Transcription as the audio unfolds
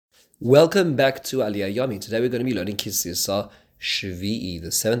Welcome back to Aliyah Yomi. Today we're going to be learning Tisa Shvi'i,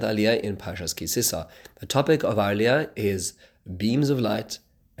 the seventh Aliyah in Parshas Tisa. The topic of our Aliyah is beams of light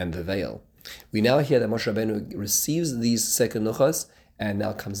and the veil. We now hear that Moshe Rabbeinu receives these second luchos and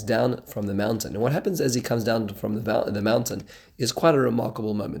now comes down from the mountain. And what happens as he comes down from the mountain is quite a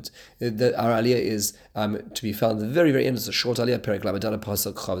remarkable moment. Our Aliyah is to be found at the very, very end. It's a short Aliyah, Perek Lamed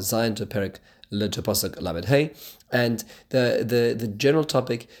Pasuk Chav Zayin to Perek to Pasuk Lamed Hey. And the general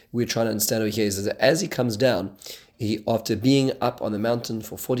topic we're trying to understand over here is that as he comes down, after being up on the mountain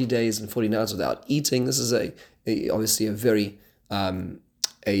for 40 days and 40 nights without eating, this is obviously a very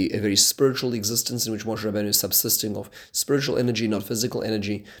very spiritual existence in which Moshe Rabbeinu is subsisting of spiritual energy, not physical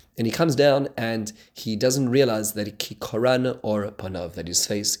energy. And he comes down and he doesn't realize that ki koran or panav, that his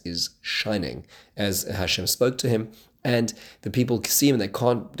face is shining, as Hashem spoke to him. And the people see him and they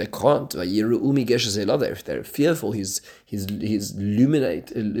can't. They're fearful. He's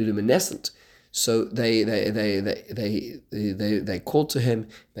luminescent. So they call to him,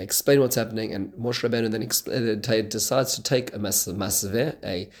 they explain what's happening, and Moshe Rabbeinu then decides to take a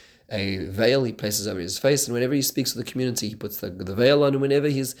masaveh, a veil he places over his face, and whenever he speaks to the community, he puts the veil on, and whenever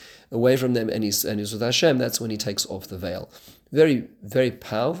he's away from them and he's with Hashem, that's when he takes off the veil. Very, very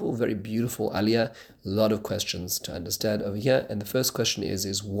powerful, very beautiful aliyah. A lot of questions to understand over here, and the first question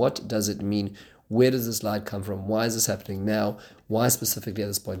is what does it mean? Where does this light come from? Why is this happening now? Why specifically at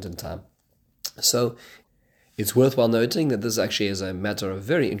this point in time? So it's worthwhile noting that this actually is a matter of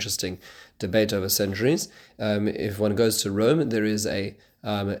very interesting debate over centuries. If one goes to Rome, there is a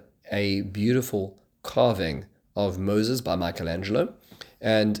beautiful carving of Moses by Michelangelo.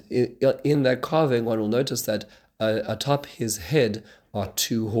 And in that carving, one will notice that atop his head are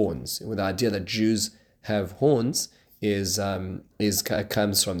two horns. With the idea that Jews have horns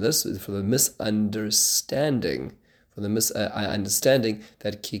comes from this, from the misunderstanding. From the understanding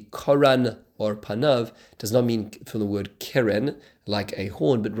that ki koran or panav does not mean from the word keren, like a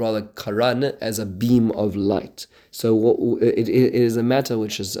horn, but rather karan as a beam of light. So it is a matter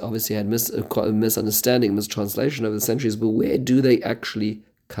which has obviously had misunderstanding, mistranslation over the centuries, but where do they actually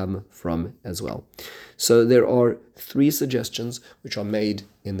come from as well? So there are three suggestions which are made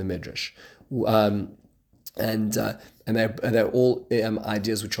in the Midrash. And they're all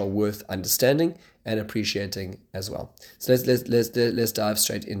ideas which are worth understanding and appreciating as well. So let's dive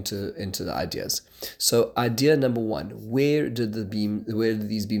straight into the ideas. So idea number one: where did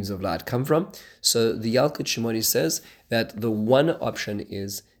these beams of light come from? So the Yalkut Shimoni says that the one option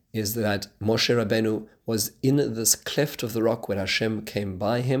is that Moshe Rabbeinu was in this cleft of the rock when Hashem came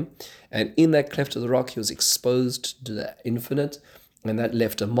by him, and in that cleft of the rock he was exposed to the infinite. And that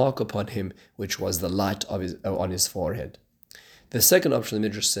left a mark upon him, which was the light on his forehead. The second option the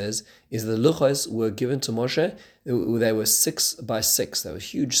Midrash says is the luchos were given to Moshe. They were 6 by 6. They were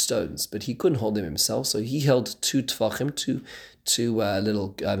huge stones, but he couldn't hold them himself, so he held two tefachim, two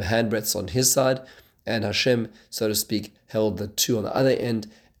little handbreadths on his side, and Hashem, so to speak, held the two on the other end.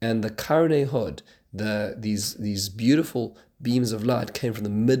 And the karnei hod, these beautiful beams of light, came from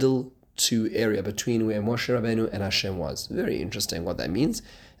the middle area between where Moshe Rabbeinu and Hashem was. Very interesting what that means.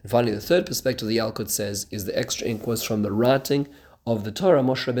 And finally, the third perspective the Yalkut says is the extra ink was from the writing of the Torah.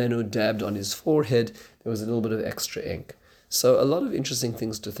 Moshe Rabbeinu dabbed on his forehead. There was a little bit of extra ink. So a lot of interesting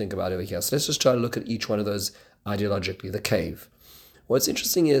things to think about over here. So let's just try to look at each one of those ideologically. The cave. What's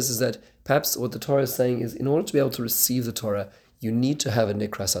interesting is that perhaps what the Torah is saying is in order to be able to receive the Torah, you need to have a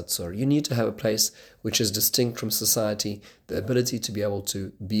nikras hatzor. You need to have a place which is distinct from society, the ability to be able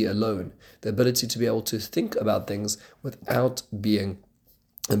to be alone, the ability to be able to think about things without being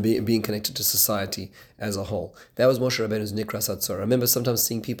connected to society as a whole. That was Moshe Rabbeinu's nikras hatzor. I remember sometimes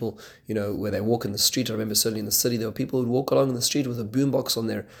seeing people, where they walk in the street. I remember certainly in the city, there were people who would walk along the street with a boombox on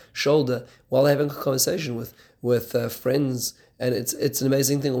their shoulder while they're having a conversation with friends. And it's an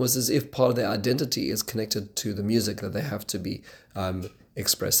amazing thing, almost as if part of their identity is connected to the music that they have to be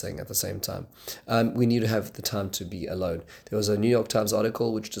expressing at the same time. We need to have the time to be alone. There was a New York Times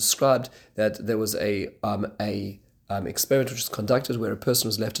article which described that there was a experiment which was conducted where a person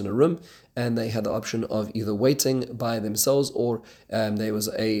was left in a room and they had the option of either waiting by themselves or there was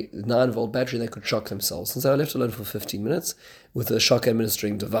a 9-volt battery they could shock themselves. Since they were left alone for 15 minutes with a shock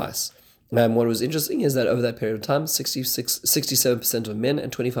administering device. What was interesting is that over that period of time, 67% of men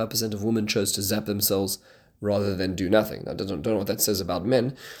and 25% of women chose to zap themselves rather than do nothing. I don't know what that says about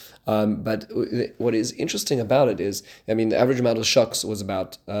men, but what is interesting about it is, the average amount of shocks was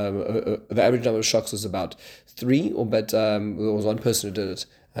about 3, but there was one person who did it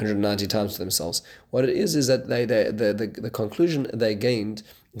 190 times to themselves. What it is that the conclusion they gained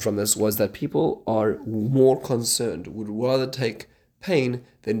from this was that people are more concerned, would rather take pain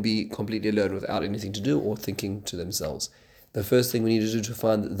than be completely alone without anything to do or thinking to themselves. The first thing we need to do to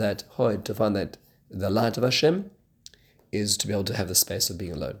find that hod, to find that the light of Hashem, is to be able to have the space of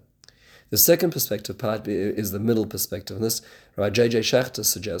being alone. The second perspective part is the middle perspective, and this Rabbi J.J. Schachter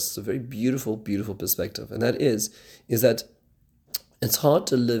suggests a very beautiful, beautiful perspective, and that is that it's hard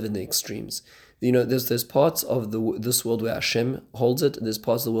to live in the extremes. There's parts of this world where Hashem holds it, and there's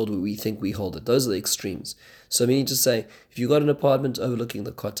parts of the world where we think we hold it. Those are the extremes. So I mean to say, if you've got an apartment overlooking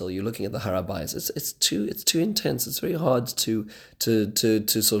the Kotel, you're looking at the Harabayas, it's too intense. It's very hard to sort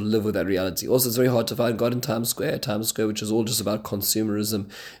of live with that reality. Also, it's very hard to find God in Times Square, which is all just about consumerism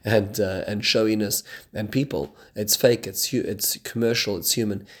and showiness and people. It's fake, it's commercial, it's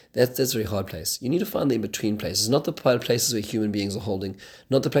human. That's a very hard place. You need to find the in-between places, not the places where human beings are holding,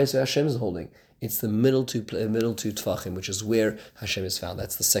 not the place where Hashem is holding. It's the middle two tfachim, which is where Hashem is found.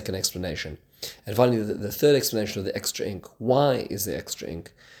 That's the second explanation. And finally, the third explanation of the extra ink. Why is there extra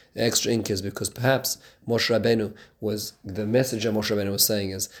ink? The extra ink is because perhaps Moshe Rabbeinu the message that Moshe Rabbeinu was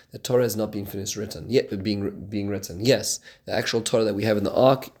saying is the Torah has not been finished being written. Yes, the actual Torah that we have in the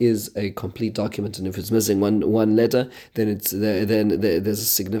Ark is a complete document, and if it's missing one letter, then there's a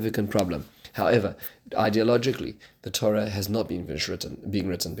significant problem. However, ideologically, the Torah has not been being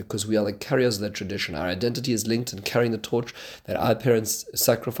written because we are the carriers of that tradition. Our identity is linked in carrying the torch that our parents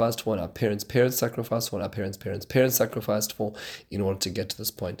sacrificed for, and our parents' parents sacrificed for, and our parents' parents' parents sacrificed for, in order to get to this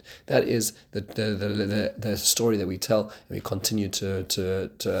point. That is the story that we tell and we continue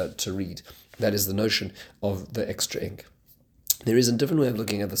to read. That is the notion of the extra ink. There is a different way of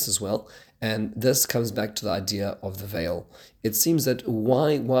looking at this as well, and this comes back to the idea of the veil. It seems that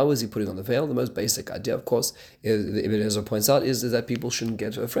why was he putting on the veil? The most basic idea, of course, Ibn Ezra points out, is that people shouldn't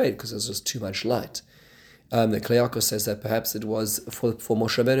get afraid because there's just too much light. The Kleyakos says that perhaps it was for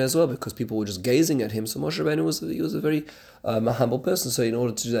Moshe Rabbeinu as well, because people were just gazing at him. So Moshe Rabbeinu was a very humble person. So in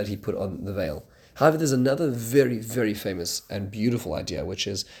order to do that, he put on the veil. However, there's another very, very famous and beautiful idea, which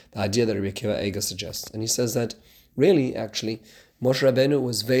is the idea that Rabbi Akiva Eiger suggests, and he says that really, actually, Moshe Rabbeinu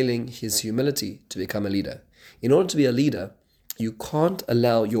was veiling his humility to become a leader. In order to be a leader, you can't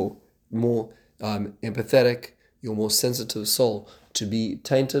allow your more empathetic, your more sensitive soul to be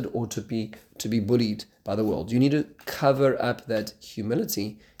tainted or to be bullied by the world. You need to cover up that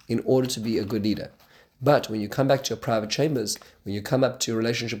humility in order to be a good leader. But when you come back to your private chambers, when you come up to your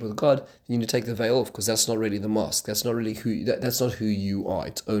relationship with God, you need to take the veil off, because that's not really the mask. That's not really that's not who you are.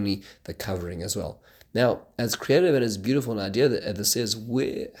 It's only the covering as well. Now, as creative and as beautiful an idea that this is,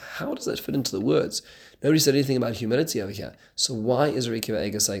 how does that fit into the words? Nobody said anything about humility over here. So why is Rabbi Akiva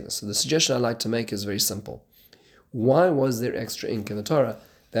Eiger saying this? So the suggestion I'd like to make is very simple. Why was there extra ink in the Torah?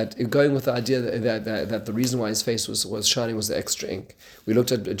 That going with the idea that the reason why his face was shining was the extra ink. We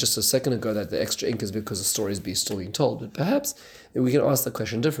looked at just a second ago that the extra ink is because the story is still being told. But perhaps we can ask the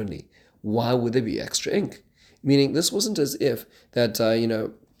question differently. Why would there be extra ink? Meaning, this wasn't as if that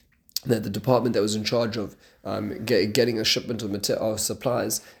that the department that was in charge of getting a shipment of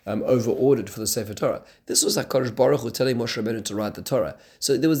supplies over-ordered for the Sefer Torah. This was HaKadosh Baruch Hu telling Moshe Rabbeinu to write the Torah.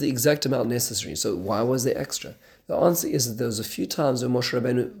 So there was the exact amount necessary. So why was there extra? The answer is that there was a few times when Moshe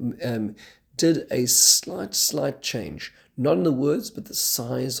Rabbeinu did a slight change, not in the words, but the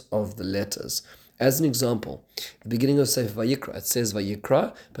size of the letters. As an example, the beginning of Sefer Vayikra, it says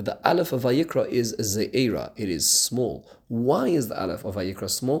Vayikra, but the Aleph of Vayikra is Ze'era. It is small. Why is the Aleph of Vayikra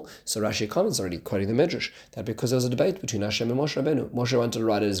small? So Rashi comments already quoting the Medrash, that because there was a debate between Hashem and Moshe Rabbeinu. Moshe wanted to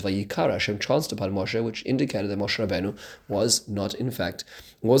write it as Vayikara. Hashem chanced upon Moshe, which indicated that Moshe Rabbeinu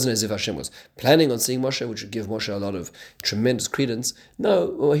wasn't as if Hashem was planning on seeing Moshe, which would give Moshe a lot of tremendous credence.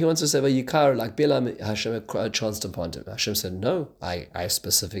 No, he wants to say Vayikara, like Bilam, Hashem chanced upon him. Hashem said, no, I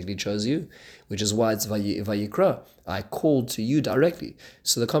specifically chose you, which is why it's Vayikra. I called to you directly.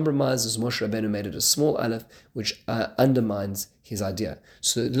 So the compromise is Moshe Rabbeinu made it a small aleph, which undermines his idea.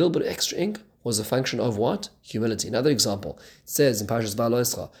 So a little bit of extra ink was a function of what? Humility. Another example, it says in Parshas Ba'al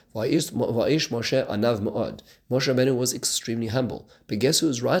Yisra, Va'ish Moshe anav me'od. Moshe Rabbeinu was extremely humble. But guess who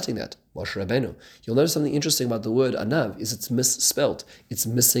was writing that? Moshe Rabbeinu. You'll notice something interesting about the word anav is it's misspelt. It's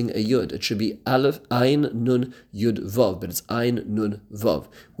missing a yud. It should be aleph, ayin, nun, yud, vav, but it's ayin, nun, vav.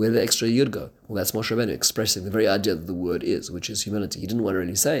 Where did the extra yud go? Well, that's Moshe Rabbeinu expressing the very idea that the word is, which is humility. He didn't want to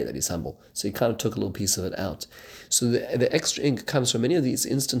really say that he's humble, so he kind of took a little piece of it out. So the extra ink comes from many of these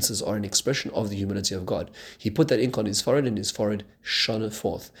instances are an expression of the humility of God. He put that ink on his forehead, and his forehead shone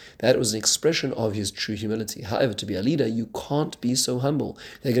forth. That was an expression of his true humility. However, However, to be a leader, you can't be so humble.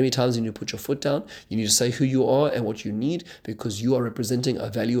 There are going to be times when you put your foot down. You need to say who you are and what you need, because you are representing a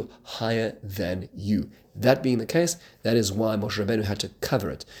value higher than you. That being the case, that is why Moshe Rabbeinu had to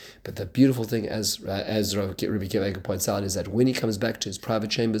cover it. But the beautiful thing, as Rabbi Kiva points out, is that when he comes back to his private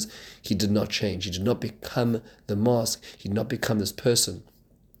chambers, he did not change. He did not become the mask. He did not become this person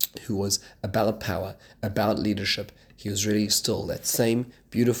who was about power, about leadership. He was really still that same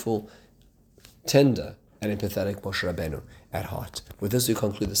beautiful, tender, and empathetic Moshe Rabbeinu at heart. With this, we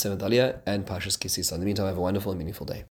conclude the 7th Aliyah and Parshas Ki Sisa. In the meantime, have a wonderful and meaningful day.